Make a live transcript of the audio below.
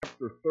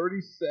chapter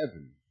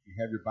 37. If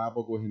you have your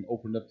Bible, go ahead and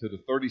open up to the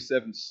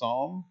 37th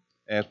Psalm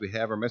as we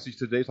have our message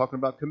today talking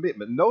about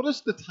commitment.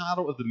 Notice the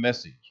title of the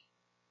message,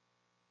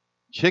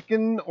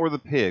 Chicken or the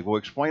Pig. We'll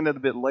explain that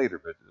a bit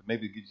later, but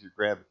maybe it gives you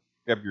grab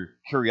your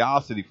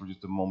curiosity for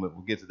just a moment.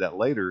 We'll get to that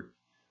later.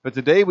 But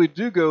today we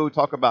do go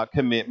talk about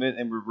commitment,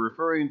 and we're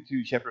referring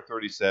to chapter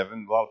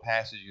 37. A lot of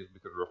passages we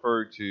could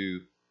refer to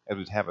as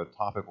we have a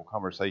topical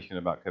conversation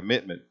about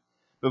commitment.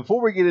 But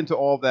before we get into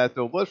all that,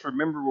 though, let's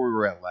remember where we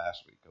were at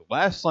last week.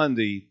 Last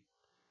Sunday,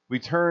 we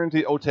turned to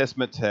the Old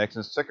Testament text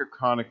in 2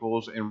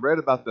 Chronicles and read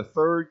about the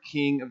third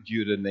king of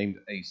Judah named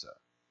Asa.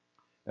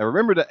 Now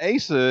remember that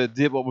Asa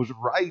did what was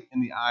right in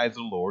the eyes of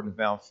the Lord and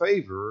found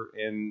favor,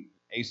 and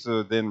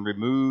Asa then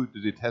removed the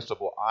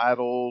detestable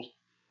idols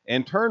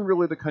and turned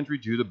really the country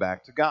Judah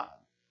back to God.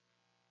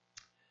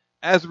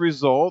 As a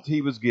result,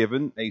 he was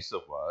given, Asa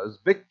was,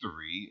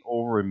 victory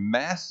over a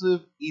massive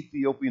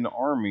Ethiopian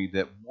army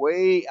that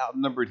way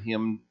outnumbered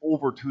him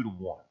over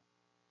 2-1.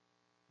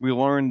 We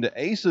learned that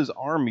Asa's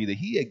army that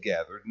he had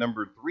gathered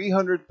numbered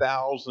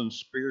 300,000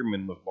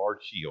 spearmen with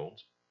large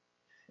shields,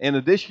 and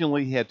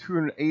additionally he had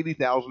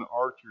 280,000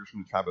 archers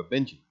from the tribe of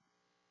Benjamin.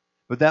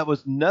 But that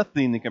was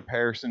nothing in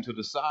comparison to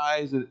the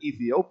size of the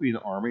Ethiopian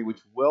army,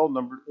 which well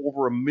numbered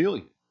over 1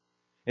 million.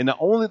 And not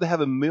only did they have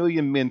 1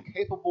 million men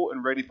capable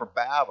and ready for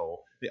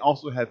battle, they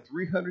also had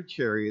 300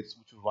 chariots,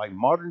 which was like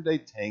modern-day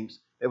tanks,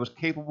 that was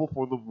capable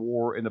for the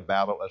war and the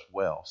battle as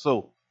well.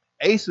 So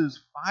Asa's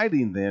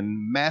fighting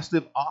then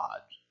massive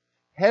odds,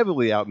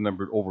 heavily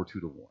outnumbered over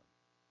 2-1,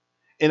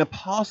 in a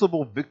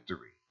possible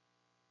victory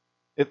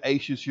if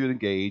Asa should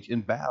engage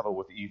in battle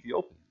with the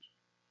Ethiopians.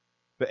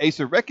 But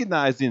Asa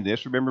recognizing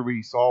this, remember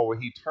we saw where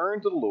he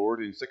turned to the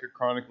Lord in 2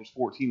 Chronicles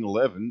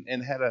 14:11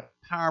 and had a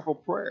powerful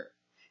prayer.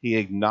 He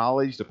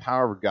acknowledged the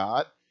power of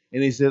God,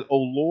 and he said, "O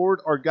Lord,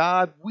 our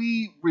God,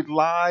 we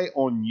rely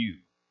on you."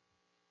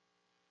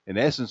 In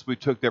essence, we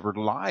took that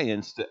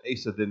reliance that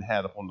Asa then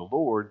had upon the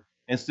Lord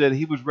and said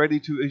he was ready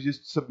to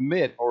just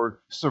submit or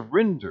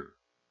surrender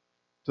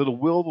to the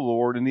will of the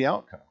Lord and the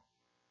outcome.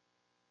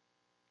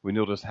 We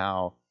notice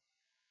how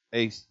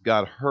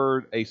God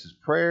heard Asa's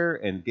prayer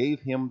and gave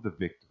him the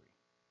victory.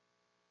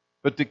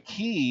 But the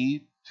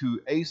key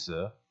to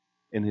Asa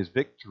and his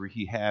victory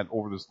he had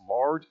over this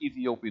large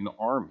Ethiopian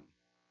army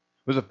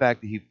was the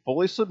fact that he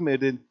fully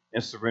submitted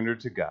and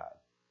surrendered to God.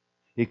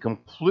 He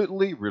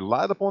completely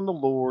relied upon the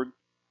Lord.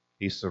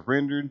 He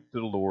surrendered to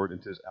the Lord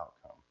and to his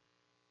outcome.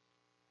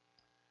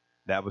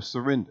 That was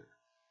surrender.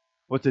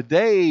 Well,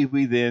 today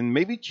we then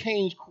maybe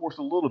change course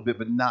a little bit,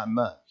 but not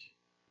much.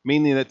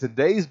 Meaning that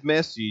today's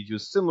message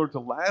is similar to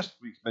last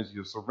week's message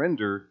of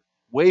surrender,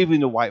 waving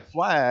the white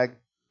flag,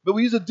 but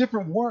we use a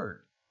different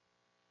word.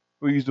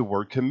 We use the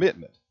word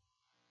commitment.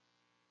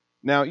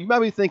 Now, you might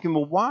be thinking,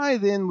 well, why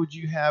then would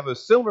you have a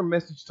similar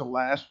message to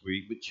last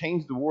week, but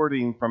change the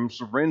wording from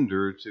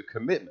surrender to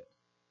commitment?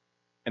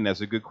 And that's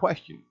a good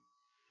question.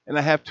 And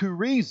I have 2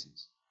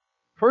 reasons.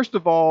 First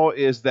of all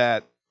is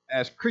that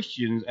as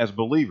Christians, as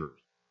believers,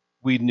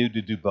 we need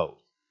to do both.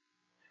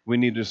 We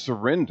need to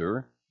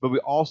surrender, but we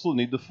also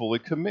need to fully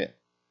commit.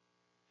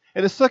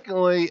 And then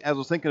secondly, as I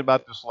was thinking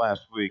about this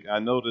last week, I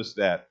noticed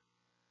that,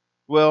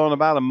 well, in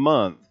about a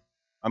month,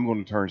 I'm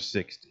going to turn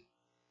 60.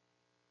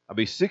 I'll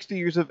be 60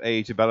 years of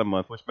age about a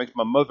month, which makes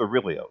my mother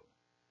really old,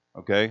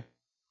 okay?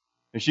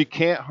 And she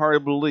can't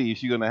hardly believe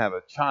she's going to have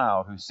a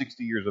child who's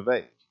 60 years of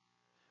age.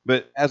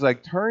 But as I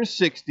turn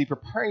 60,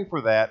 preparing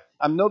for that,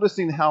 I'm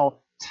noticing how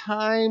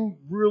time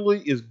really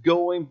is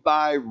going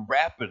by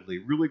rapidly,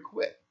 really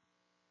quick.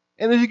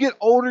 And as you get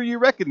older, you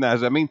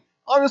recognize it. I mean,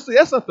 honestly,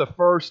 that's not the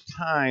first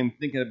time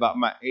thinking about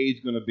my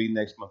age going to be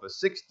next month of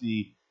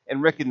 60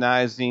 and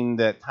recognizing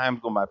that time's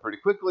going by pretty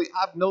quickly.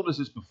 I've noticed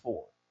this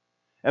before.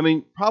 I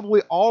mean,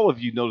 probably all of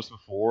you noticed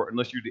before,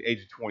 unless you're the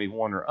age of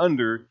 21 or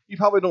under, you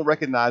probably don't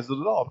recognize it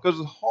at all. Because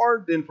it's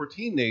hard then for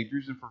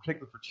teenagers, and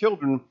particularly for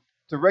children,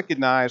 to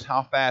recognize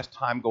how fast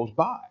time goes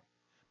by.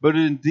 But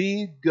it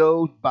indeed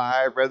goes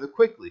by rather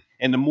quickly.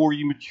 And the more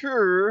you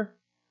mature,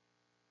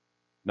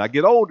 not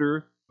get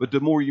older, but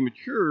the more you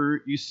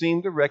mature, you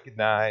seem to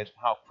recognize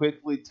how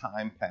quickly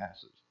time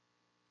passes.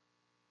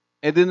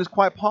 And then it's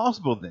quite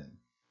possible then,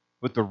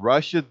 with the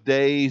rush of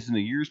days and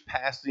the years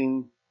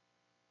passing,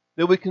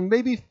 that we can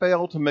maybe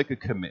fail to make a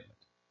commitment.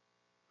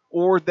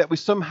 Or that we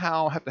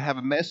somehow have to have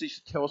a message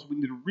to tell us we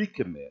need to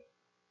recommit.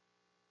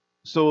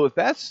 So if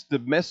that's the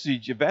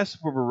message, if that's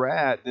where we're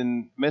at,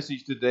 then the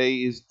message today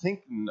is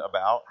thinking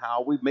about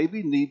how we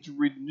maybe need to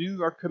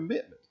renew our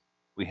commitment.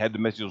 We had the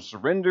message of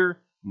surrender,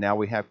 now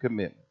we have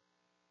commitment.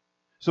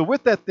 So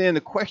with that then,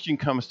 the question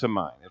comes to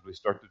mind as we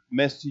start the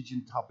message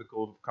and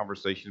topical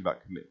conversation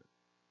about commitment.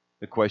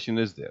 The question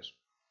is this: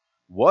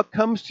 what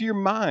comes to your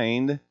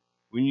mind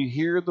when you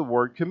hear the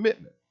word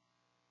commitment?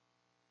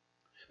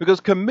 Because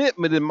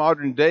commitment in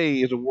modern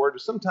day is a word that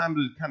sometimes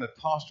is kind of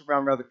tossed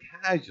around rather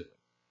casually,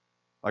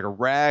 like a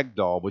rag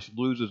doll, which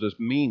loses its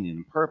meaning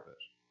and purpose.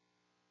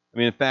 I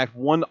mean, in fact,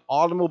 one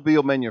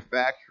automobile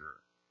manufacturer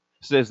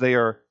says they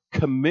are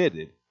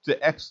committed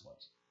to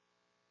excellence.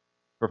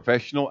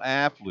 Professional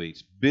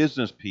athletes,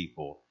 business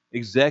people,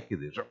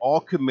 executives are all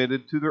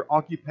committed to their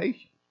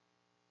occupation.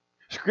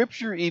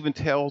 Scripture even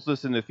tells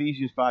us in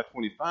Ephesians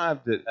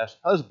 5:25 that as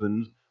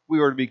husbands, we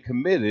are to be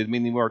committed,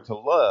 meaning we are to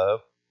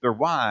love their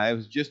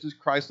wives just as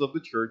Christ loved the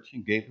church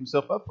and gave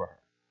himself up for her.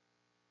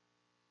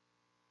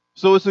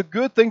 So it's a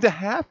good thing to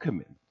have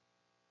commitment.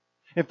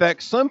 In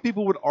fact, some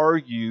people would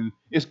argue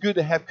it's good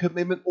to have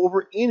commitment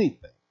over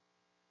anything.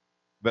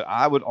 But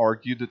I would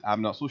argue that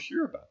I'm not so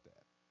sure about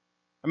that.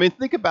 I mean,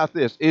 think about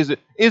this. Is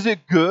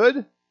it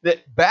good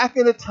that back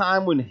in a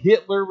time when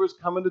Hitler was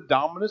coming to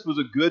dominance, was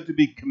it good to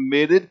be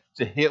committed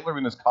to Hitler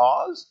and his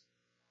cause?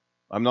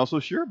 I'm not so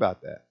sure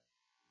about that.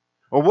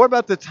 Or what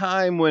about the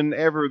time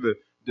whenever the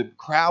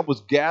crowd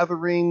was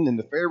gathering and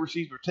the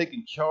Pharisees were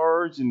taking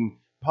charge and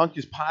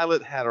Pontius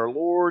Pilate had our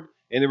Lord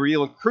and they were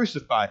yelling,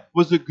 "Crucify."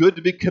 Was it good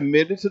to be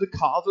committed to the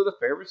cause of the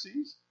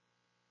Pharisees?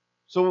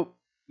 So,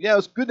 yeah,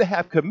 it's good to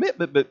have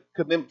commitment, but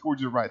commitment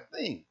towards the right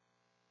thing.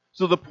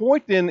 So the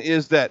point then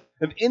is that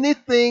of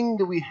anything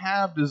that we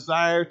have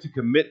desire to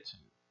commit to,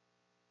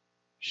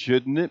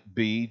 shouldn't it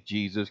be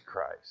Jesus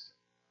Christ?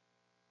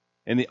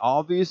 And the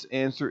obvious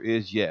answer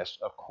is yes,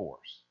 of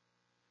course.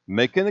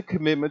 Making a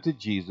commitment to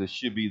Jesus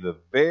should be the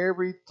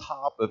very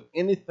top of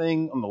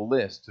anything on the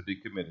list to be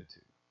committed to.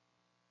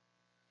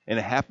 And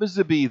it happens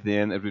to be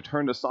then, as we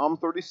turn to Psalm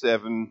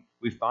 37,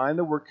 we find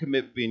the word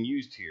commit being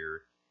used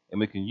here, and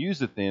we can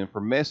use it then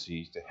for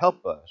message to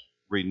help us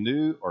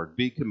renew or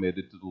be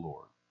committed to the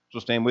Lord. So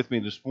stand with me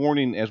this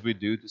morning as we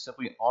do to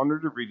simply honor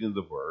the reading of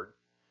the word.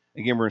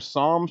 Again, we're in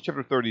Psalms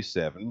chapter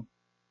 37.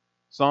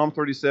 Psalm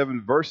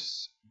 37,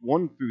 verse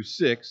 1 through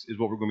 6 is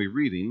what we're going to be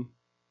reading.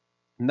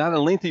 Not a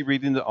lengthy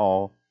reading at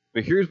all,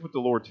 but here's what the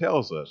Lord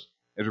tells us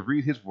as we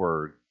read his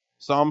word.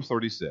 Psalm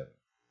 37,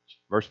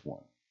 verse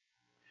 1.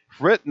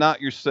 Fret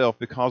not yourself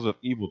because of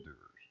evildoers.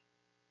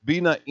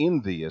 Be not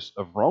envious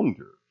of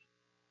wrongdoers,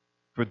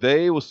 for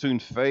they will soon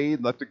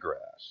fade like the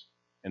grass,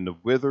 and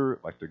wither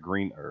like the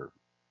green herb.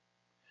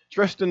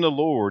 Trust in the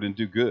Lord and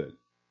do good.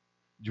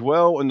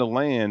 Dwell in the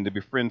land and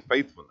befriend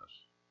faithfulness.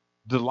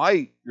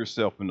 Delight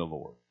yourself in the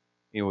Lord,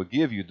 and he will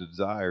give you the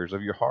desires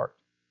of your heart.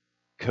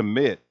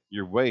 Commit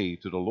your way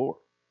to the Lord.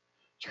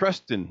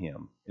 Trust in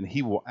him, and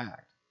he will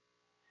act.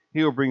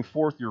 He will bring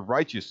forth your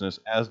righteousness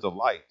as the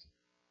light,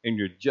 and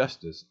your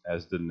justice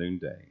as the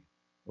noonday.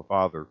 Well,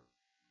 Father,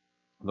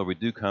 Lord, we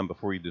do come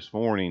before you this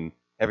morning,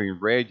 having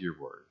read your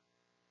word,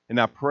 and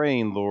now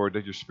praying, Lord,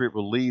 that your Spirit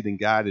will lead and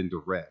guide and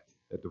direct.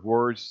 That the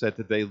words said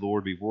today,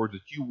 Lord, be words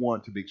that you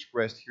want to be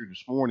expressed here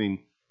this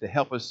morning to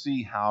help us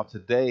see how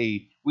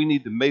today we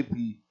need to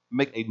maybe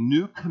make a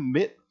new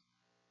commitment.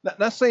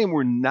 Not saying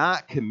we're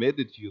not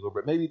committed to you, Lord,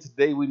 but maybe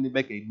today we need to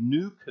make a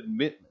new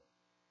commitment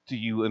to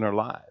you in our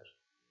lives.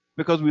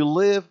 Because we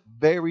live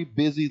very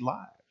busy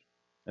lives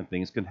and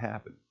things can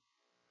happen.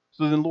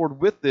 So then, Lord,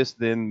 with this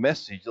then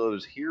message, let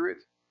us hear it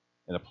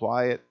and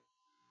apply it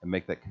and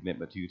make that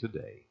commitment to you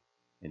today.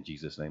 In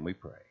Jesus' name we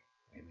pray.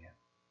 Amen.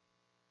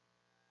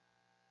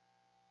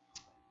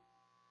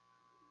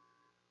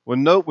 Well,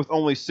 note with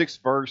only 6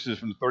 verses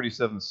from the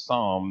 37th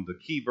Psalm, the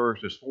key verse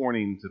this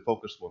morning to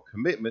focus on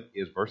commitment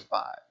is verse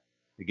 5.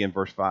 Again,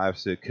 verse 5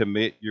 said,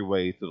 "Commit your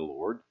way to the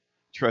Lord,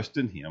 trust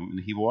in him,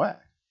 and he will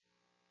act."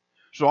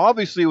 So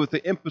obviously, with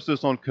the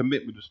emphasis on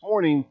commitment this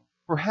morning,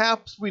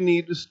 perhaps we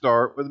need to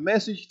start with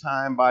message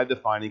time by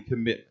defining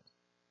commitment,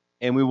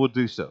 and we will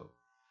do so.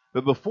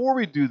 But before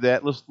we do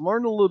that, let's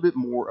learn a little bit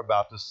more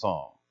about the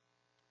psalm.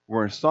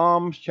 We're in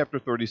Psalms chapter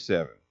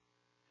 37.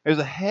 There's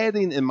a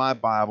heading in my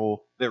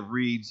Bible that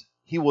reads,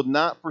 "He will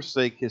not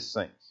forsake his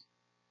saints."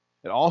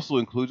 It also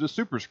includes a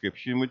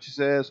superscription which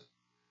says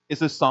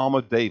it's a Psalm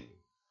of David,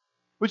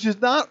 which is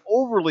not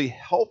overly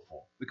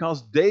helpful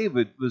because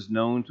David was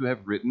known to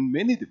have written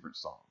many different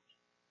psalms.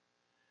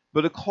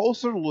 But a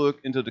closer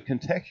look into the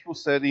contextual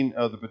setting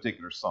of the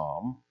particular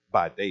psalm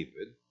by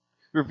David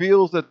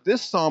reveals that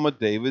this Psalm of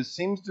David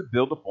seems to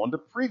build upon the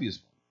previous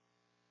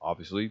one,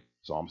 obviously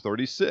Psalm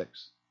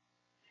 36,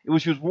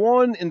 which was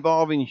one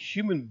involving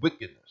human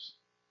wickedness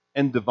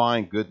and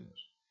divine goodness.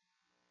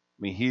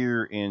 I mean,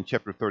 here in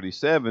chapter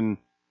 37,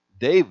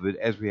 David,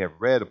 as we have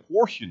read a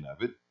portion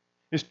of it,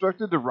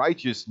 instructed the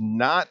righteous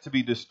not to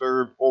be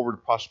disturbed over the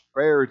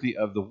prosperity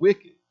of the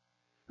wicked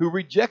who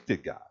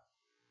rejected God.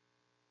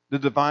 The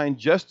divine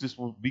justice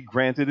will be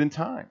granted in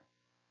time.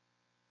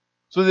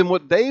 So then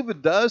what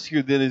David does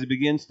here then is he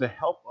begins to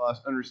help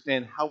us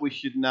understand how we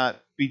should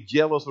not be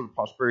jealous of the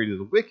prosperity of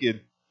the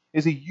wicked,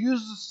 is he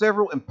uses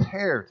several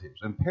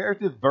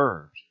imperative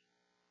verbs,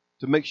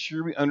 to make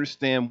sure we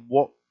understand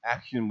what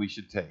action we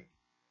should take.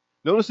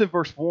 Notice in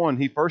verse 1,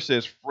 he first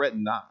says, "Fret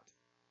not."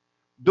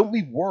 Don't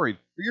be worried.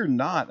 Fear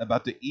not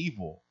about the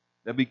evil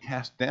that be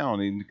cast down,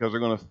 because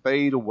they're going to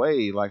fade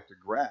away like the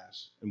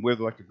grass and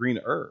wither like the green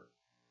herb.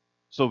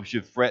 So we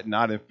should fret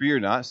not and fear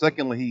not.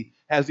 Secondly, he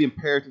has the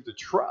imperative to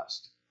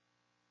trust.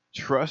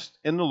 Trust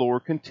in the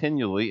Lord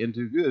continually and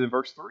do good in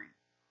verse 3.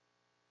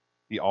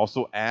 He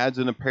also adds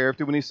an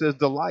imperative when he says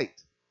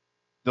delight.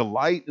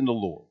 Delight in the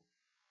Lord,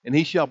 and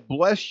he shall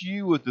bless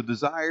you with the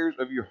desires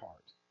of your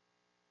heart.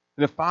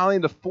 And then finally,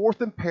 the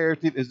fourth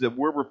imperative is that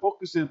where we're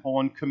focusing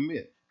on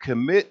commit.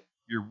 Commit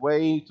your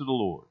way to the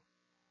Lord.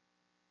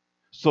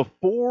 So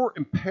 4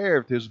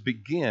 imperatives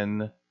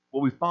begin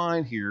what we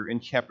find here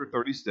in chapter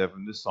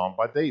 37, this psalm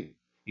by David.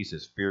 He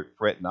says,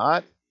 fret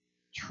not,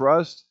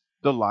 trust,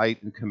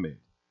 delight, and commit.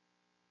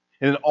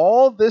 And in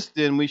all this,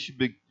 then, we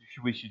should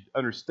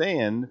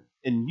understand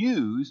and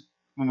use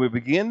when we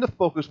begin to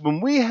focus, when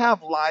we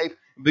have life,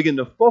 begin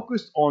to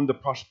focus on the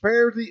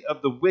prosperity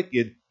of the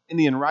wicked and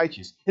the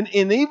unrighteous. And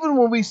even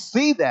when we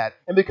see that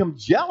and become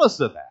jealous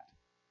of that,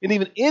 and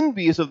even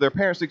envious of their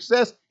parents'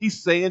 success,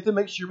 he's saying to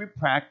make sure we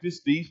practice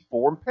these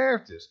 4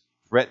 imperatives.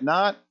 Fret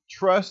not,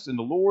 trust in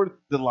the Lord,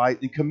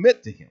 delight, and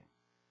commit to him.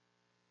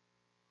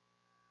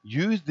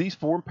 Use these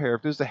 4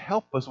 imperatives to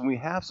help us when we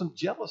have some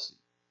jealousy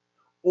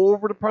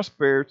over the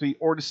prosperity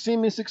or the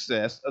seeming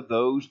success of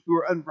those who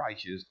are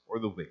unrighteous or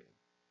the wicked.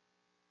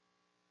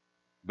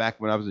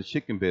 Back when I was in the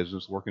chicken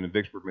business working in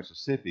Vicksburg,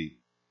 Mississippi,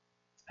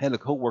 I had a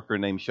coworker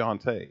named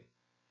Shantae.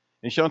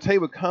 And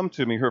Shantae would come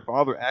to me. Her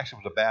father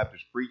actually was a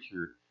Baptist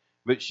preacher,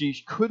 but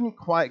she couldn't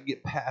quite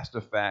get past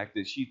the fact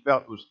that she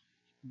felt it was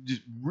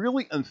just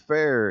really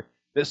unfair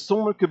that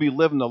someone could be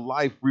living a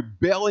life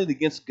rebelling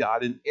against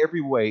God in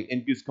every way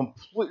and just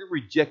completely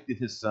rejected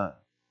his son,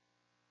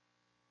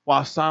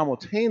 while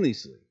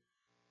simultaneously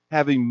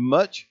having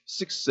much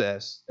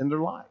success in their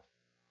life.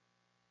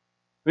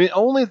 I mean,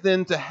 only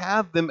then to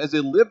have them, as they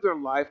live their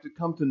life, to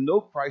come to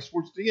know Christ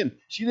towards the end.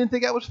 She didn't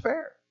think that was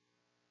fair.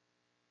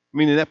 I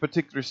mean, in that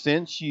particular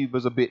sense, she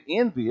was a bit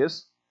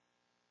envious,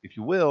 if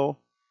you will,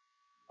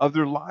 of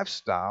their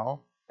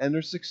lifestyle and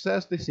their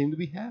success they seemed to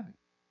be having.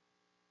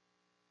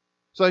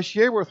 So I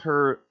shared with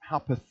her how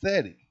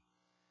pathetic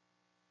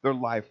their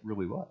life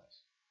really was.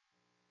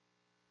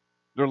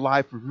 Their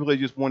life was really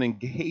just one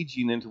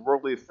engaging into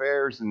worldly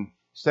affairs and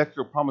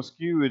sexual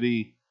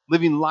promiscuity,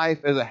 living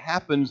life as it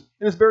happens,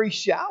 and it's very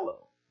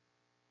shallow.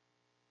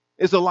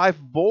 It's a life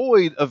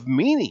void of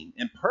meaning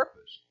and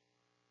purpose.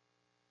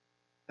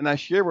 And I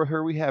share with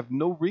her we have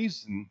no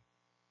reason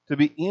to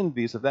be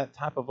envious of that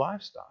type of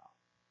lifestyle.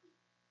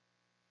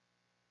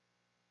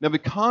 Now, we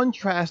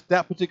contrast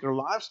that particular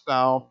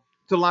lifestyle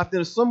to life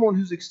in someone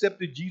who's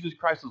accepted Jesus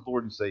Christ as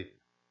Lord and Savior.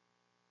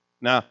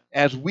 Now,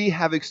 as we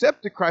have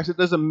accepted Christ, it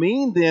doesn't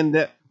mean then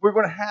that we're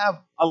going to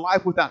have a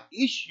life without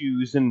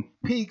issues and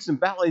peaks and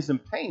valleys and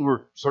pain.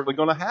 We're certainly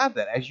going to have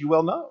that, as you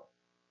well know.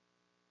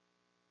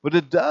 But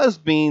it does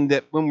mean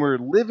that when we're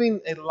living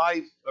a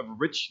life of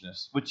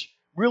richness, which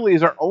really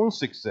is our own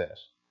success,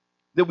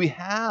 that we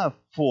have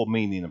full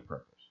meaning and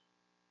purpose.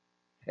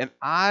 And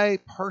I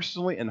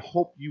personally, and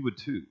hope you would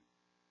too,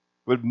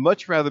 would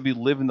much rather be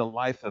living a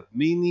life of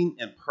meaning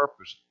and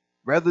purpose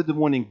rather than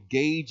one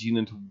engaging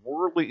into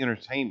worldly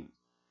entertainment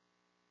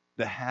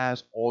that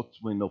has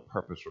ultimately no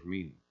purpose or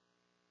meaning.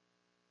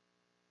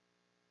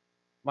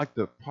 Like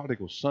the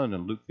prodigal son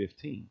in Luke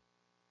 15.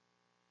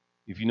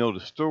 If you know the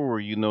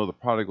story, you know the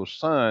prodigal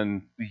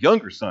son, the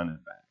younger son in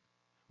fact,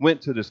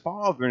 went to his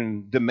father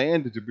and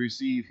demanded to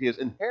receive his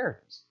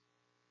inheritance.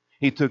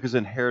 He took his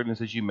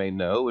inheritance, as you may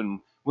know, and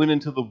went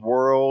into the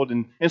world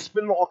and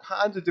spent all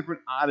kinds of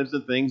different items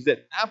and things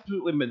that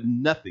absolutely meant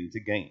nothing to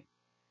gain.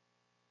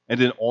 And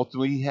then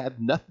ultimately he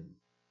had nothing.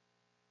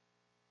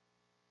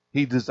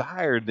 He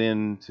desired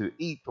then to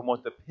eat from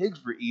what the pigs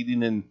were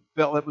eating and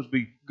felt it would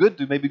be good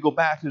to maybe go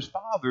back to his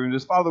father. And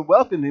his father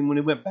welcomed him when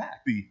he went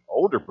back. The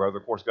older brother,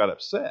 of course, got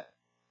upset.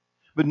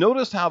 But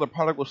notice how the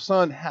prodigal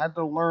son had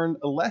to learn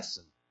a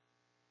lesson.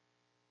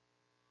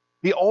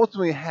 He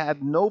ultimately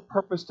had no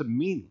purpose to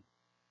meaning.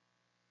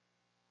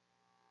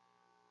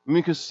 I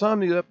mean, because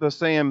some ended up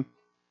saying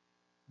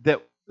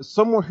that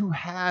someone who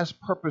has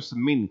purpose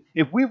and meaning,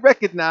 if we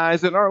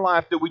recognize in our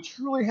life that we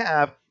truly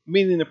have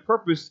meaning and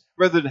purpose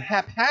rather than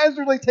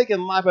haphazardly taking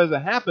life as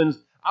it happens,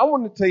 I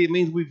want to tell you it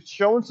means we've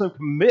shown some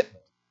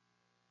commitment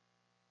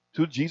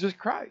to Jesus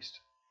Christ.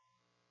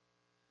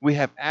 We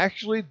have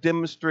actually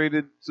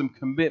demonstrated some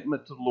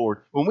commitment to the Lord.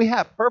 When we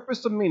have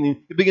purpose and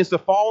meaning, it begins to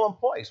fall in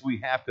place.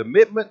 We have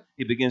commitment.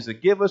 He begins to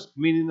give us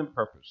meaning and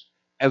purpose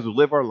as we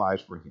live our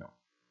lives for Him.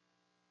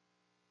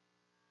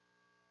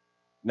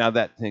 Now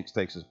that takes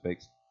us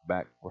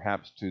back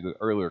perhaps to the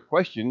earlier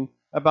question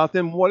about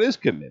then what is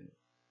commitment?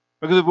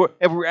 Because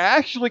if we're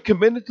actually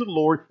committed to the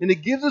Lord and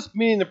it gives us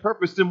meaning and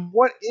purpose, then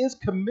what is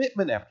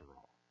commitment after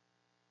all?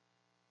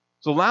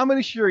 So allow me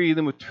to share you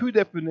then with 2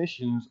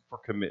 definitions for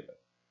commitment.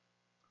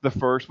 The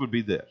first would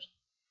be this: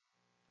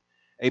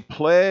 a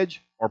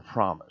pledge or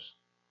promise,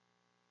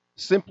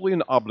 simply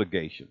an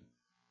obligation.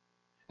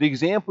 The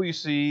example you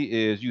see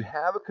is you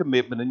have a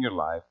commitment in your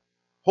life,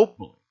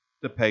 hopefully,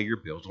 to pay your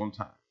bills on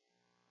time.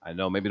 I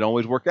know maybe it don't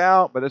always work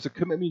out, but it's a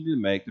commitment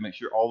you need to make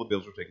sure all the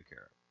bills are taken care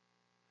of.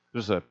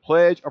 There's a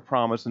pledge, a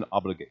promise, and an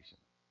obligation.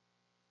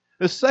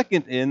 The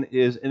second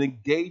is an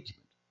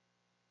engagement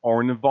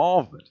or an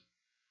involvement.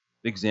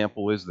 The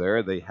example is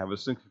there, they have a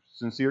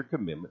sincere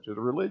commitment to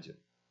the religion.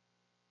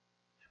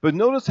 But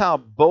notice how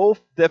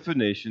both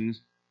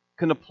definitions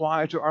can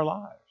apply to our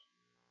lives.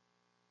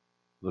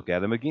 Look at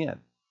them again.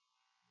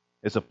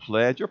 It's a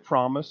pledge or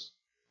promise.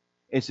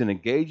 It's an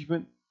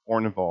engagement or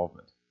an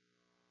involvement.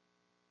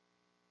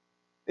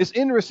 It's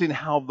interesting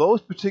how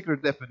those particular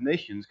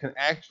definitions can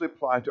actually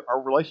apply to our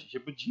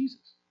relationship with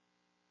Jesus.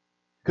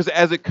 Because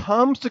as it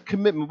comes to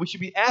commitment, we should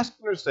be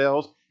asking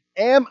ourselves,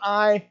 am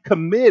I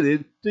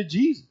committed to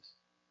Jesus?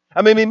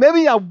 I mean,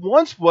 maybe I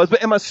once was,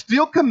 but am I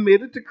still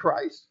committed to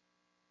Christ?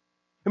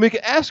 And we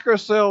can ask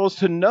ourselves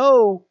to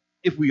know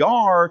if we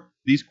are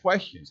these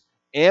questions.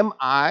 Am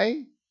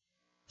I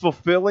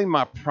fulfilling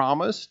my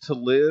promise to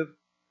live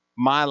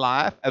my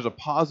life as a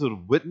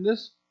positive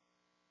witness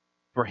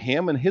for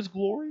Him and His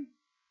glory?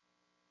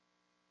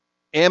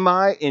 Am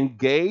I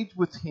engaged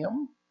with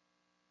Him,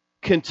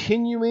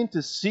 continuing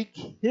to seek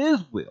His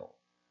will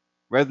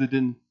rather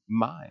than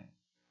mine?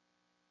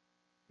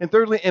 And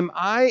thirdly, am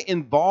I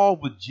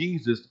involved with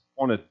Jesus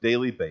on a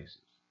daily basis?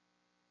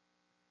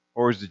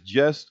 Or is it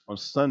just on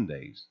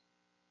Sundays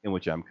in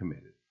which I'm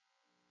committed?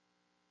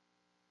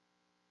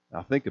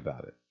 Now think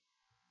about it.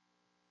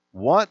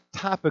 What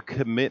type of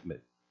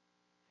commitment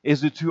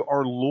is it to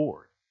our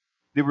Lord?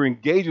 That we're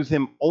engaged with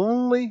Him,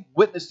 only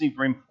witnessing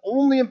for Him,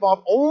 only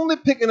involved, only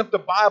picking up the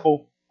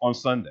Bible on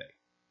Sunday?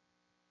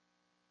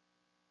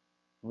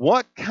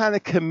 What kind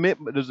of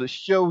commitment does it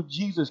show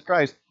Jesus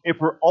Christ if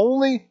we're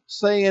only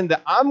saying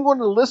that I'm going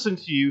to listen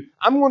to you,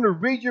 I'm going to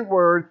read your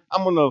word,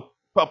 I'm going to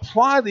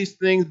apply these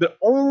things, but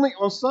only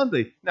on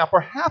Sunday? Now,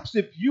 perhaps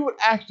if you would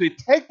actually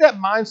take that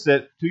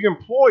mindset to your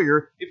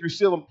employer, if you're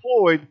still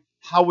employed,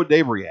 how would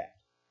they react?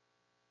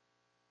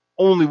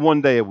 Only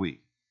one day a week.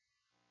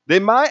 They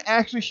might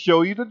actually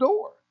show you the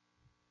door.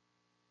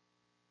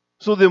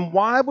 So then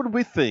why would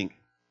we think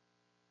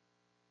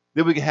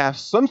that we can have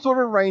some sort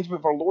of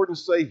arrangement for our Lord and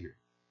Savior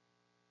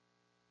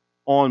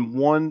on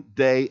one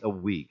day a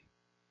week?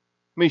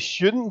 I mean,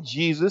 shouldn't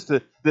Jesus,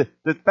 the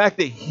fact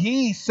that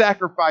He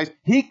sacrificed,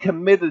 He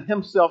committed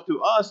Himself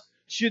to us,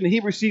 shouldn't He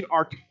receive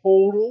our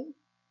total,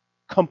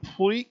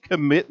 complete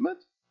commitment?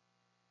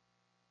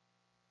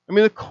 I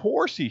mean, of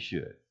course He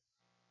should.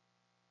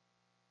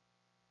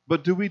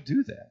 But do we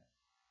do that?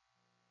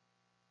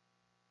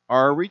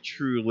 Are we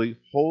truly,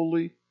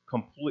 wholly,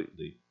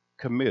 completely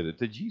committed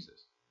to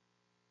Jesus?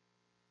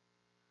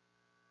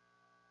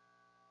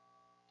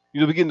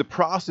 Begin to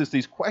process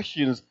these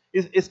questions.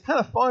 It's kind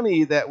of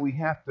funny that we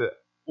have to,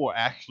 or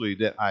actually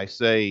that I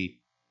say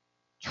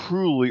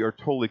truly or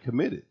totally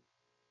committed.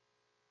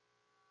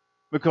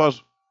 Because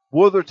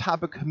what other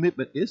type of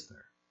commitment is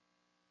there?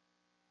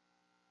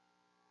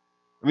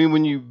 I mean,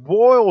 when you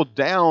boil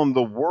down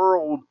the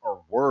world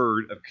or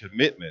word of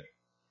commitment,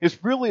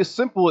 it's really as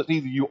simple as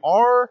either you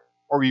are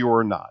or you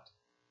are not.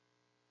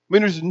 I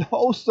mean, there's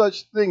no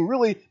such thing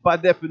really by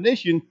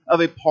definition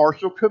of a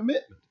partial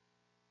commitment.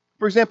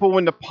 For example,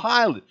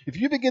 if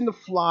you begin to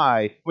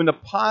fly, when the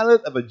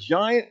pilot of a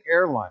giant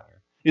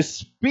airliner is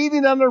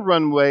speeding down the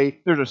runway,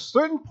 there's a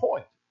certain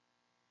point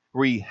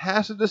where he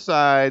has to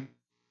decide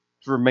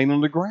to remain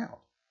on the ground.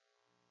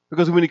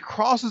 Because when he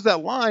crosses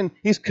that line,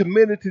 he's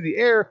committed to the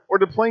air or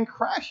the plane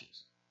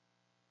crashes.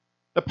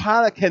 The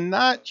pilot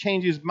cannot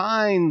change his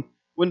mind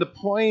when the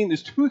plane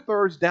is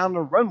 2/3 down the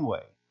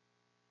runway.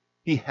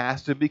 He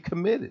has to be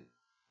committed.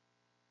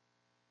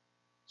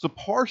 So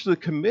partially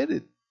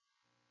committed,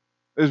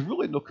 there's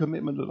really no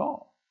commitment at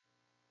all.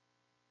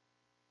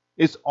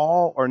 It's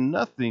all or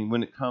nothing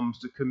when it comes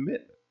to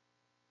commitment.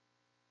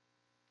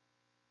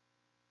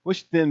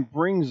 Which then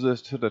brings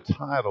us to the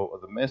title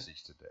of the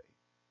message today.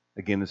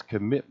 Again, it's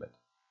commitment,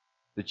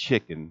 the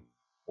chicken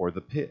or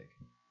the pig.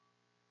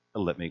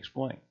 And let me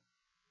explain.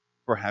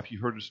 Perhaps you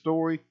heard the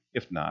story.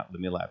 If not, let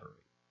me elaborate.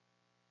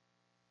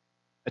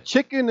 A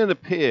chicken and a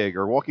pig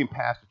are walking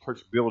past a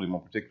church building on a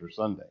particular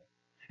Sunday.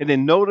 And they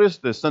notice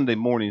the Sunday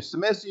morning's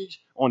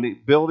message on the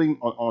building,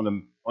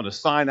 on the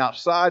sign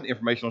outside, the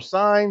informational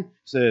sign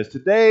says,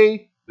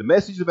 today, the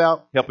message is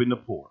about helping the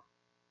poor.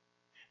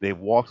 They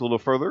walked a little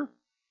further,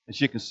 and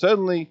chicken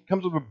suddenly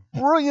comes up with a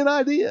brilliant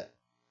idea.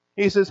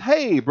 He says,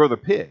 hey, brother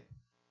pig,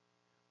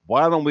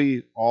 why don't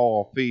we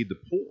all feed the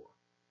poor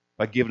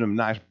by giving them a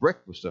nice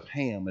breakfast of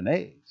ham and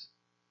eggs?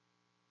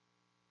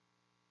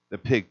 The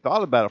pig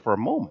thought about it for a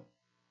moment.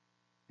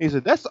 He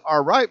said, that's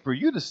all right for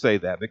you to say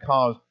that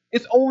because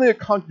it's only a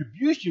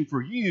contribution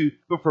for you,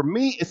 but for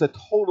me, it's a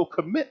total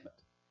commitment.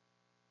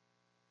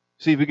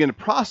 So you begin to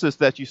process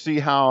that. You see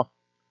how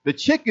the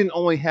chicken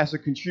only has to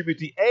contribute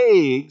the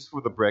eggs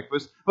for the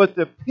breakfast, but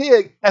the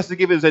pig has to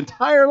give his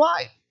entire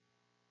life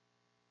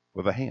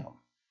with a ham.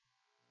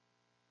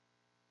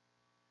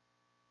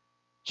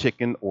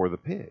 Chicken or the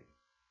pig.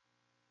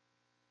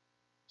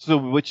 So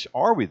which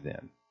are we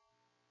then?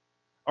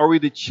 Are we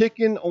the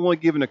chicken only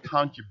giving a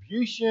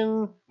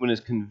contribution when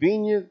it's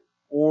convenient,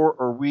 or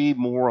are we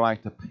more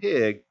like the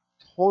pig,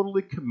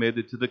 totally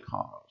committed to the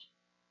cause?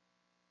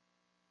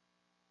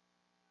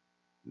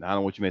 Now, I don't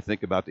know what you may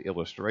think about the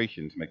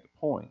illustration to make the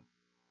point,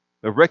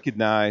 but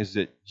recognize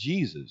that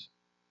Jesus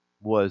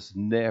was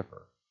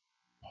never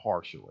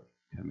partially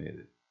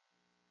committed.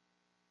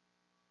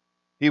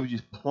 He was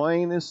just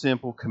plain and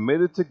simple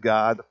committed to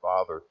God the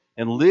Father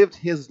and lived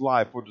his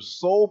life for the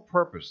sole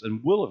purpose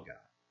and will of God,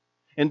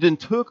 and then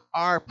took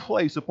our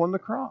place upon the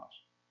cross.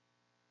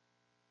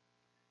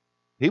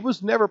 He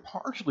was never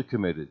partially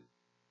committed,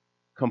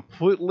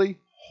 completely,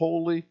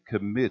 wholly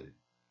committed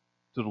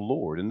to the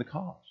Lord and the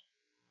cause.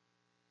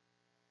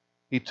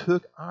 He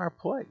took our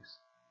place,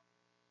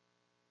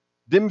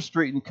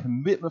 demonstrating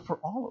commitment for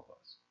all of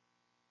us.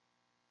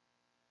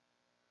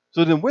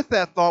 So then with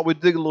that thought, we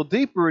dig a little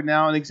deeper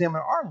now and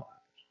examine our lives.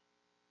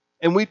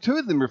 And we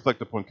too then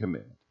reflect upon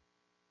commitment.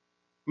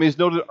 I mean, as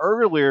noted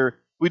earlier,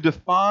 we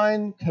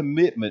define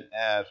commitment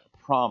as a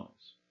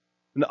promise,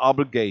 an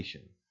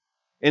obligation,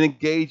 an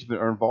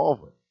engagement or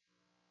involvement.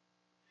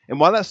 And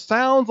while that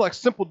sounds like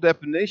simple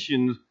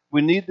definitions,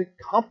 we need to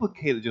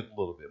complicate it just a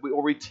little bit,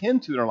 or we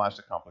tend to in our lives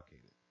to complicate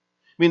it.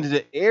 Meaning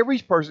that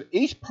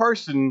each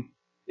person,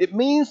 it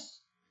means,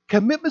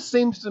 commitment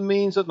seems to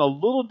mean something a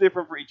little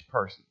different for each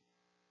person,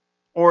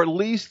 or at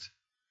least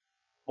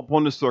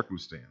upon the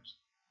circumstance.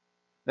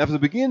 Now, if it's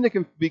beginning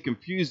to be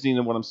confusing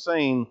in what I'm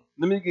saying,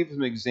 let me give you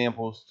some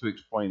examples to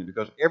explain it,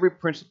 because every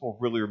principle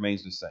really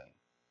remains the same,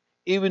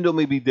 even though it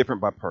may be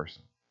different by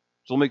person.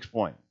 So let me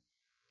explain.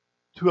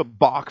 To a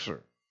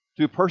boxer,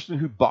 to a person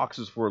who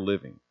boxes for a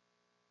living,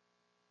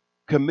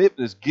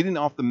 commitment is getting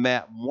off the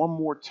mat one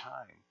more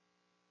time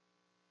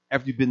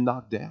after you've been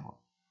knocked down.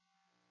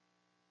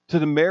 To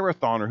the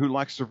marathoner who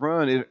likes to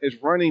run,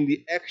 is running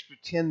the extra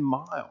 10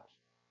 miles,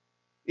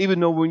 even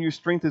though when your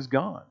strength is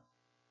gone.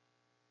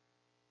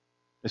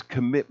 It's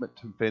commitment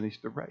to finish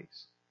the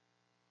race.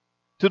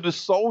 To the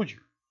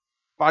soldier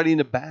fighting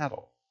a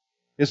battle,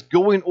 it's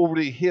going over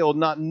the hill,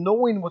 not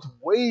knowing what's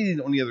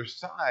waiting on the other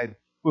side,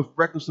 with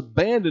reckless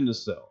abandon to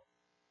self.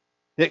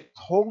 Yet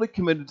totally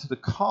committed to the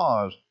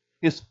cause,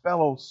 his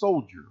fellow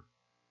soldier,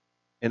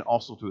 and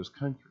also to his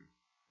country.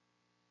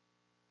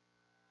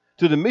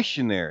 To the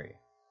missionary,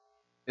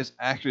 it's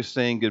actually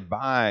saying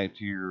goodbye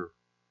to your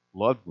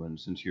loved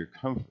ones and to your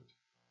comfort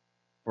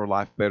for a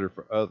life better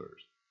for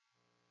others,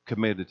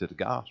 committed to the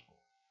gospel.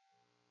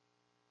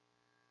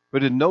 But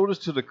to notice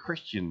to the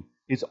Christian,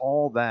 it's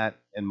all that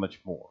and much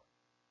more.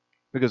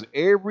 Because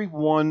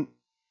everyone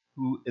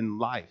who in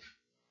life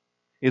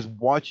is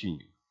watching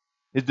you,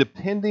 is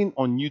depending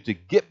on you to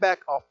get back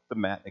off the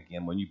mat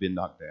again when you've been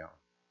knocked down.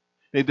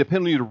 They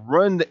depend on you to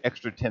run the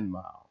extra 10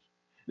 miles.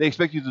 They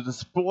expect you to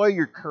display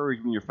your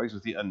courage when you're faced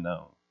with the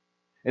unknown.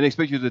 And they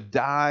expect you to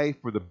die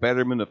for the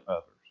betterment of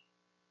others.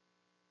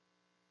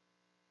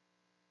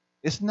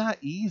 It's not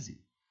easy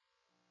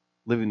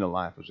living a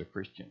life as a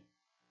Christian,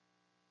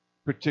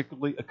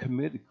 particularly a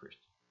committed Christian.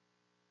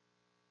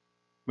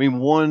 I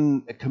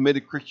mean, a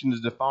committed Christian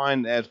is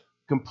defined as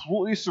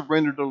completely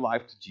surrendered their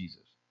life to Jesus.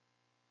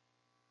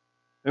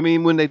 I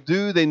mean, when they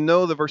do, they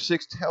know that verse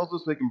 6 tells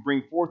us they can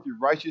bring forth your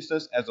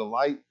righteousness as a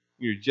light and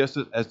your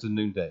justice as the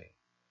noonday.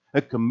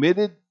 A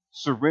committed,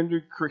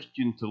 surrendered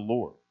Christian to the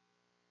Lord,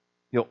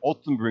 he'll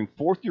ultimately bring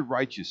forth your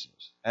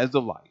righteousness as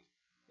the light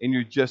and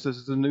your justice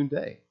as the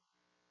noonday.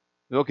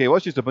 Okay, well,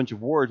 it's just a bunch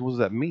of words. What does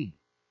that mean?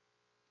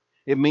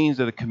 It means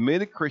that a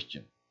committed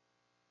Christian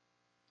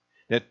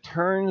that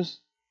turns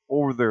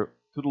over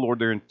to the Lord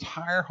their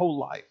entire whole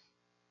life,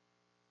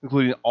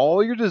 including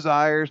all your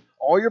desires,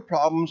 all your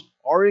problems,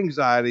 all your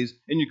anxieties,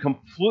 and you're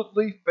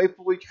completely,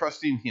 faithfully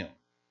trusting Him.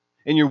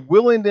 And you're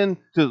willing then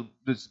to,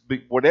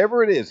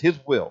 whatever it is, His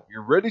will,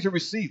 you're ready to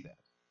receive that.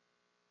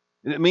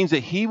 And it means that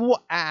He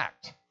will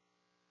act.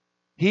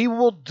 He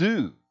will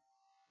do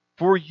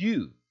for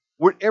you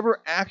whatever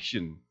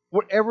action,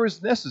 whatever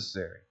is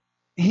necessary.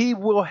 He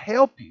will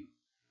help you.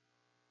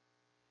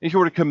 If you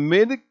were to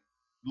commit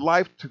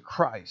life to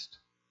Christ,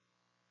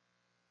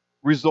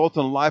 results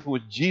in a life in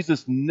which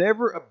Jesus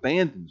never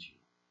abandons you.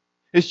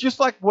 It's just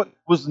like what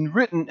was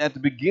written at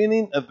the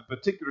beginning of the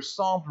particular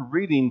psalm we're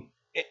reading,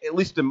 at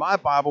least in my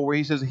Bible, where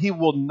he says he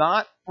will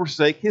not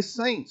forsake his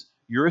saints.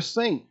 You're a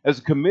saint. As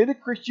a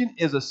committed Christian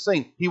is a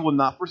saint. He will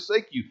not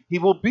forsake you. He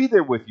will be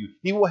there with you.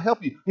 He will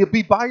help you. He'll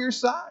be by your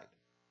side,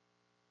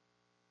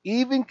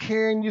 even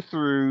carrying you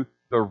through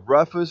the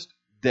roughest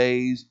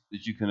days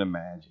that you can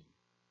imagine.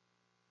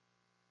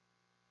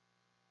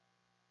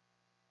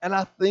 And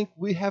I think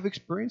we have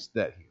experienced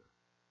that here.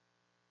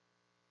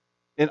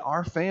 In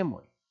our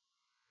family,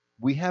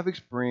 we have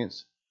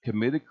experienced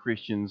committed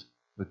Christians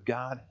with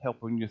God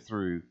helping you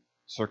through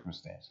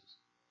circumstances.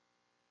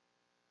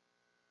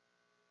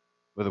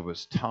 Whether it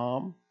was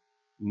Tom,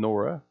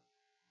 Nora,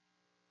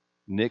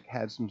 Nick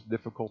had some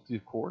difficulty,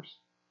 of course.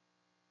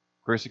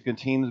 Chris and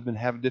Contine has been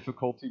having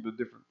difficulty with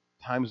different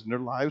times in their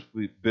lives.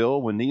 With Bill,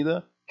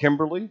 Juanita,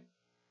 Kimberly.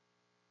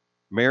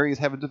 Mary is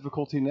having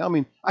difficulty now. I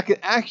mean, I could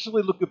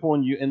actually look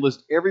upon you and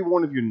list every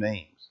one of your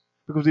names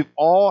because we've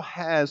all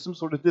had some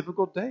sort of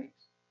difficult days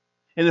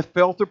and have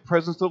felt the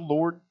presence of the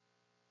Lord,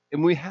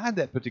 and we had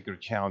that particular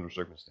challenge or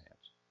circumstance.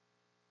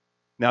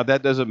 Now,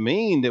 that doesn't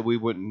mean that we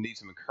wouldn't need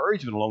some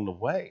encouragement along the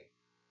way,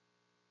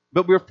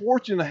 but we're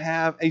fortunate to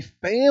have a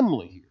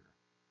family here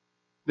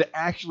that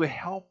actually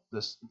helped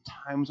us in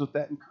times with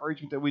that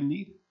encouragement that we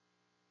needed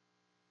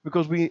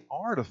because we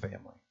are the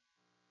family.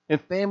 And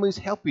families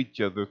help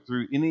each other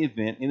through any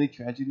event, any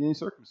tragedy, any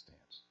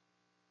circumstance.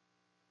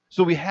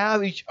 So we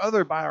have each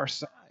other by our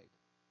side.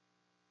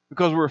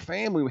 Because we're a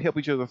family, we help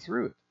each other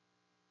through it.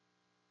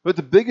 But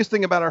the biggest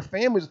thing about our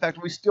family is the fact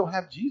that we still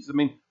have Jesus. I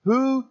mean,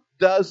 who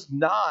does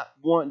not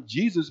want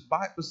Jesus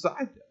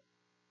beside them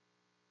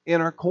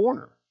in our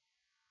corner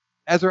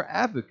as our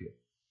advocate?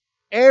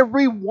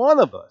 Every one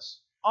of us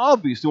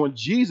obviously want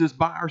Jesus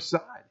by our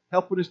side,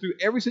 helping us through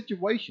every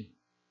situation.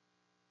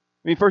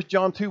 I mean, 1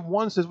 John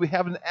 2:1 says we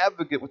have an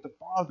advocate with the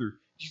Father,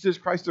 Jesus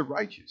Christ the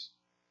righteous.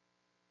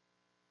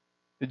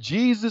 That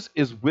Jesus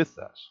is with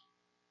us.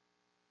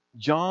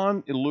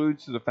 John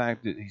alludes to the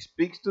fact that he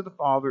speaks to the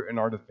Father in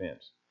our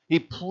defense. He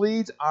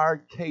pleads our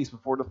case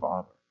before the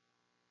Father.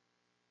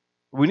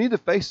 We need to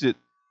face it.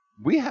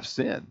 We have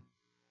sin.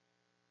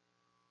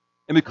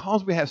 And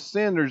because we have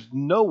sin, there's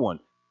no one.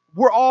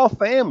 We're all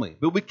family,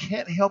 but we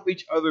can't help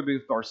each other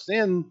with our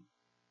sin.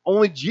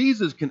 Only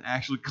Jesus can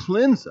actually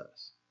cleanse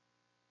us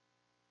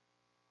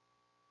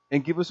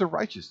and give us a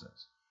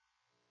righteousness.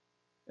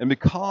 And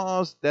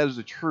because that is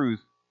the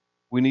truth,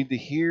 we need to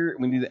hear,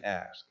 we need to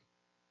ask,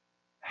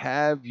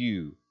 have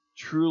you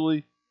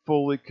truly,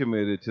 fully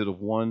committed to the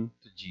one,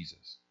 to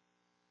Jesus,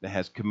 that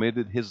has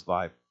committed his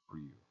life for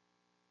you?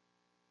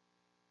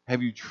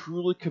 Have you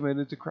truly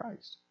committed to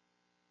Christ?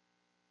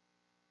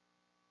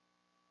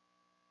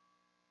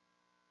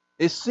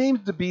 It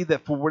seems to be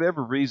that for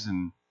whatever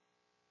reason,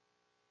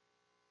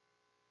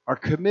 our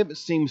commitment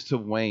seems to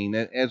wane.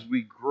 As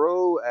we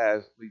grow,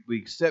 as we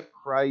accept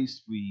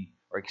Christ, we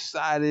are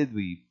excited,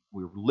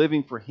 we're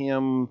living for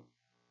him.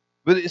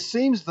 But it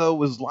seems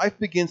though, as life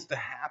begins to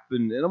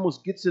happen, it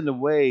almost gets in the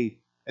way.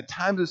 At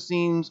times it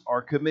seems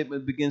our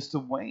commitment begins to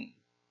wane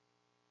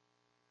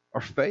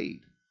or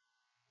fade.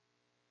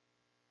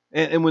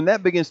 And when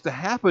that begins to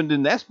happen,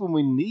 then that's when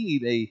we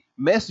need a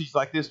message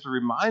like this to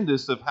remind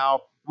us of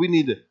how we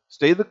need to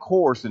stay the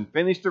course and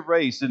finish the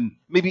race and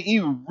maybe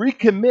even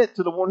recommit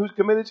to the one who's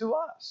committed to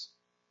us.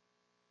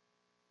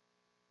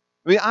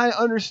 I mean, I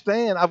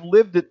understand. I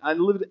lived it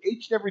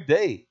each and every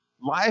day.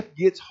 Life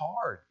gets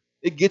hard.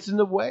 It gets in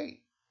the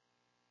way.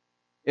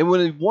 And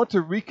when we want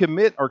to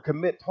recommit or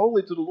commit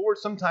totally to the Lord,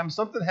 sometimes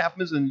something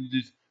happens and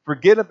you just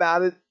forget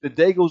about it. The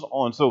day goes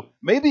on. So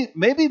maybe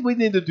we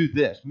need to do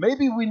this.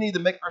 Maybe we need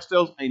to make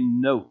ourselves a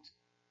note.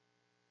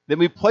 Then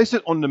we place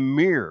it on the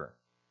mirror.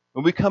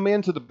 When we come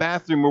into the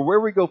bathroom or where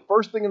we go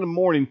first thing in the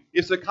morning,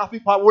 it's a coffee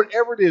pot,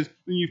 whatever it is,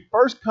 when you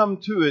first come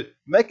to it,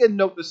 make a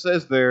note that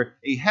says there,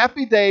 a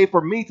happy day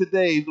for me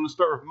today is going to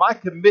start with my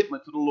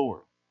commitment to the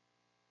Lord.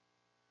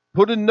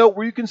 Put a note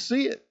where you can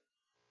see it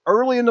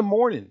early in the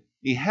morning.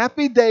 A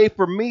happy day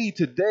for me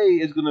today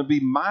is going to be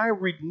my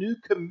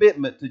renewed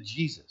commitment to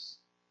Jesus.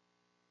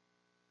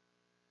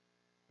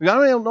 I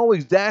don't know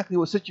exactly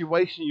what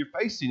situation you're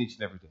facing each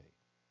and every day.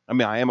 I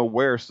mean, I am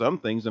aware of some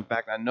things. In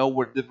fact, I know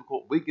what a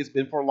difficult week it's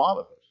been for a lot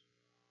of us.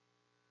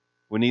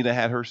 Juanita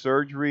had her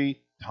surgery.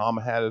 Tom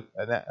had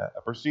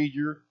a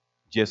procedure.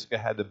 Jessica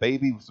had the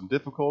baby with some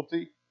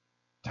difficulty.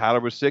 Tyler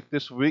was sick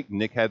this week.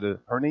 Nick had a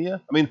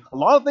hernia. I mean, a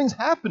lot of things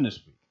happened this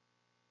week.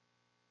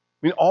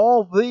 I mean,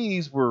 all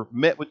these were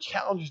met with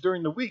challenges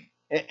during the week.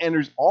 And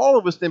there's all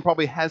of us then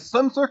probably has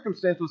some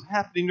circumstances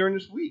happening during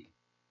this week.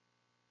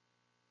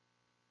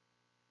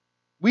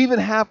 We even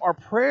have our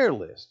prayer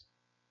list.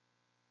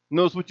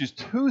 Notice which is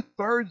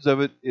 2/3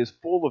 of it is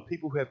full of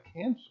people who have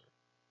cancer.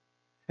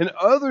 And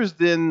others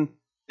then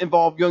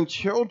involve young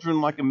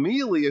children like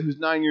Amelia, who's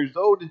 9 years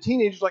old, and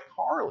teenagers like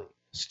Harley,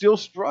 still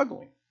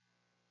struggling.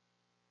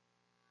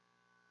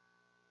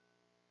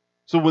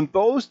 So when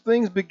those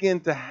things begin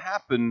to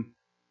happen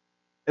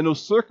and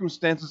those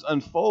circumstances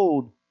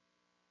unfold,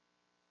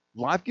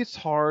 life gets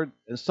hard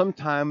and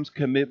sometimes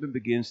commitment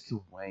begins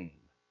to wane.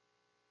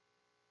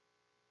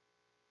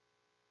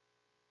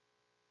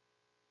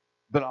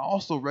 But I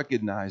also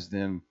recognize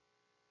then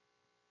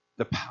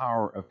the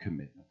power of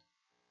commitment.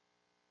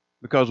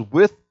 Because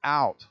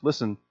without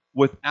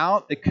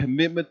a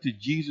commitment to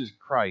Jesus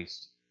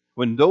Christ,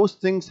 when those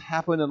things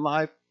happen in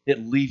life, it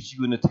leaves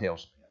you in a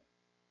tailspin.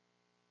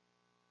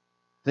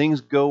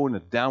 Things go in a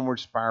downward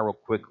spiral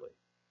quickly.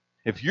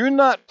 If you're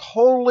not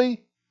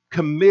totally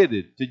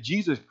committed to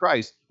Jesus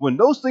Christ, when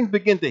those things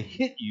begin to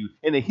hit you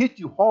and they hit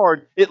you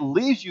hard, it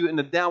leaves you in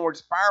a downward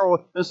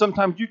spiral and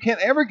sometimes you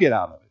can't ever get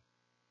out of it.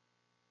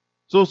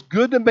 So it's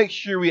good to make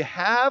sure we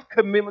have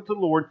commitment to the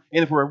Lord.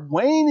 And if we're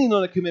waning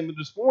on a commitment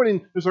this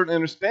morning, it's certainly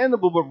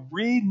understandable, but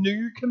renew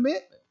your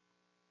commitment.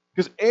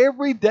 Because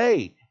every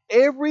day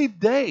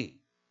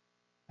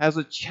has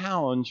a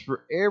challenge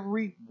for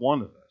every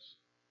one of us.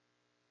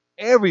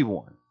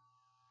 Everyone.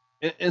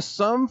 In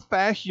some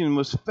fashion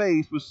was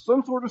faced with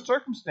some sort of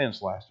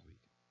circumstance last week.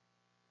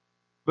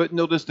 But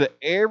notice that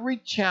every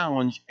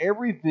challenge,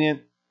 every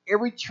event,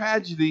 every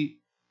tragedy,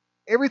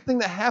 everything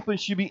that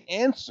happens should be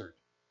answered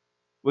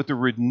with a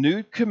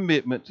renewed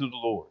commitment to the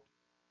Lord,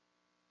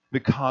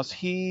 because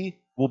He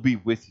will be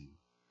with you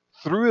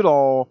through it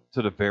all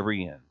to the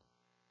very end.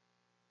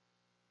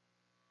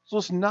 So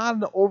it's not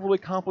an overly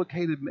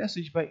complicated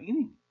message by any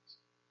means.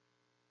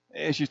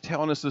 As she's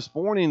telling us this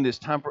morning, it's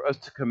time for us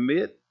to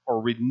commit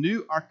or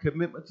renew our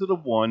commitment to the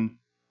one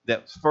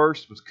that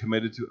first was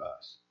committed to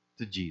us,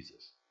 to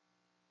Jesus.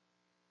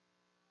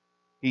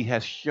 He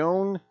has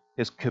shown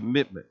his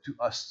commitment to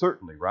us,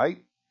 certainly,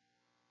 right?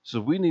 So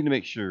we need to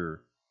make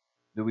sure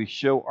that we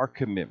show our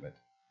commitment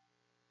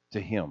to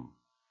him.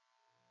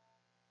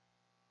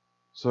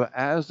 So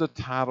as the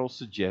title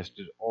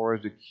suggested, or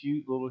as a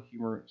cute little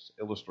humorous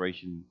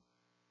illustration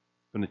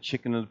from the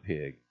chicken and the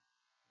pig,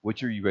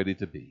 which are you ready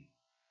to be?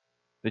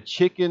 The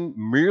chicken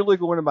merely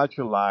going about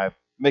your life,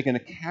 making a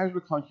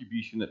casual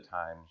contribution at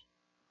times,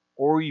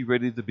 or are you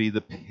ready to be the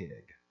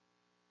pig,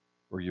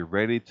 where you're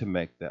ready to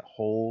make that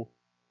whole,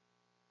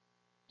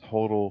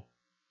 total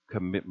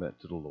commitment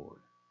to the Lord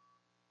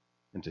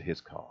and to his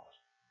cause?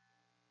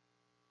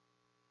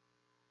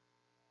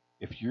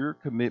 If your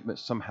commitment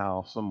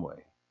somehow, some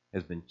way,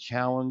 has been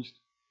challenged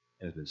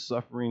and has been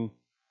suffering,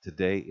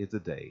 today is the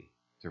day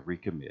to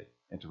recommit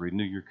and to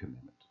renew your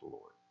commitment to the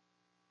Lord.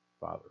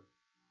 Father,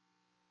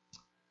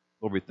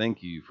 Lord, we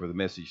thank you for the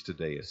message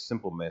today, a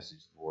simple message,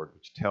 Lord,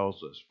 which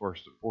tells us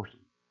first and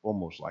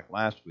foremost, like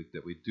last week,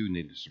 that we do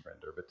need to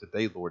surrender. But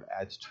today, Lord,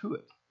 adds to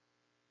it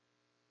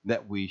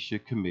that we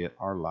should commit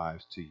our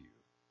lives to you.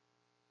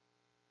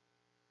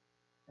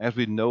 As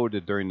we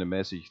noted during the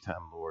message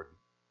time, Lord,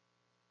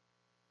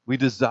 we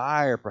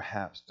desire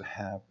perhaps to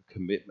have a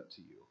commitment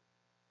to you.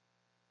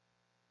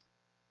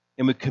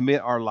 And we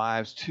commit our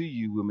lives to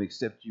you when we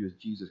accept you as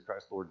Jesus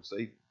Christ, Lord and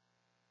Savior.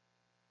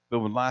 But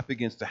when life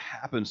begins to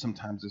happen,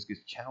 sometimes it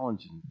gets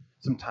challenging.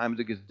 Sometimes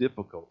it gets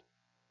difficult.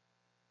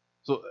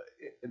 So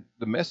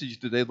the message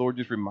today, Lord,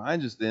 just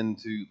reminds us then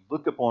to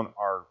look upon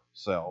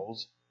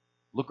ourselves,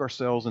 look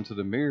ourselves into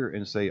the mirror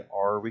and say,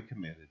 are we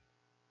committed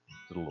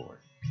to the Lord?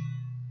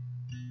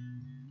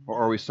 Or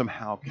are we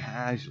somehow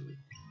casually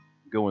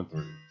going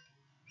through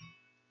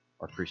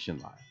our Christian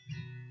life?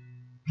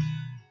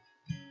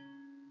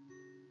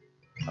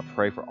 I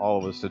pray for all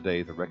of us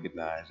today to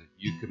recognize that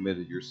you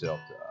committed yourself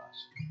to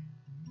us.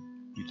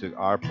 You took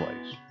our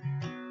place.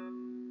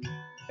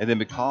 And then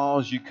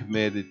because you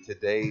committed,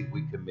 today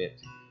we commit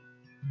to you.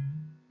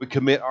 We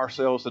commit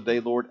ourselves today,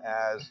 Lord,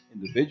 as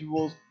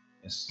individuals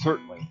and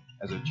certainly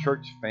as a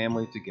church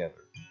family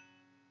together.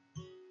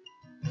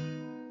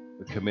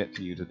 We commit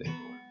to you today,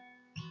 Lord.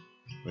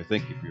 We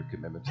thank you for your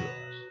commitment to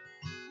us.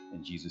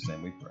 In Jesus'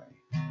 name we pray.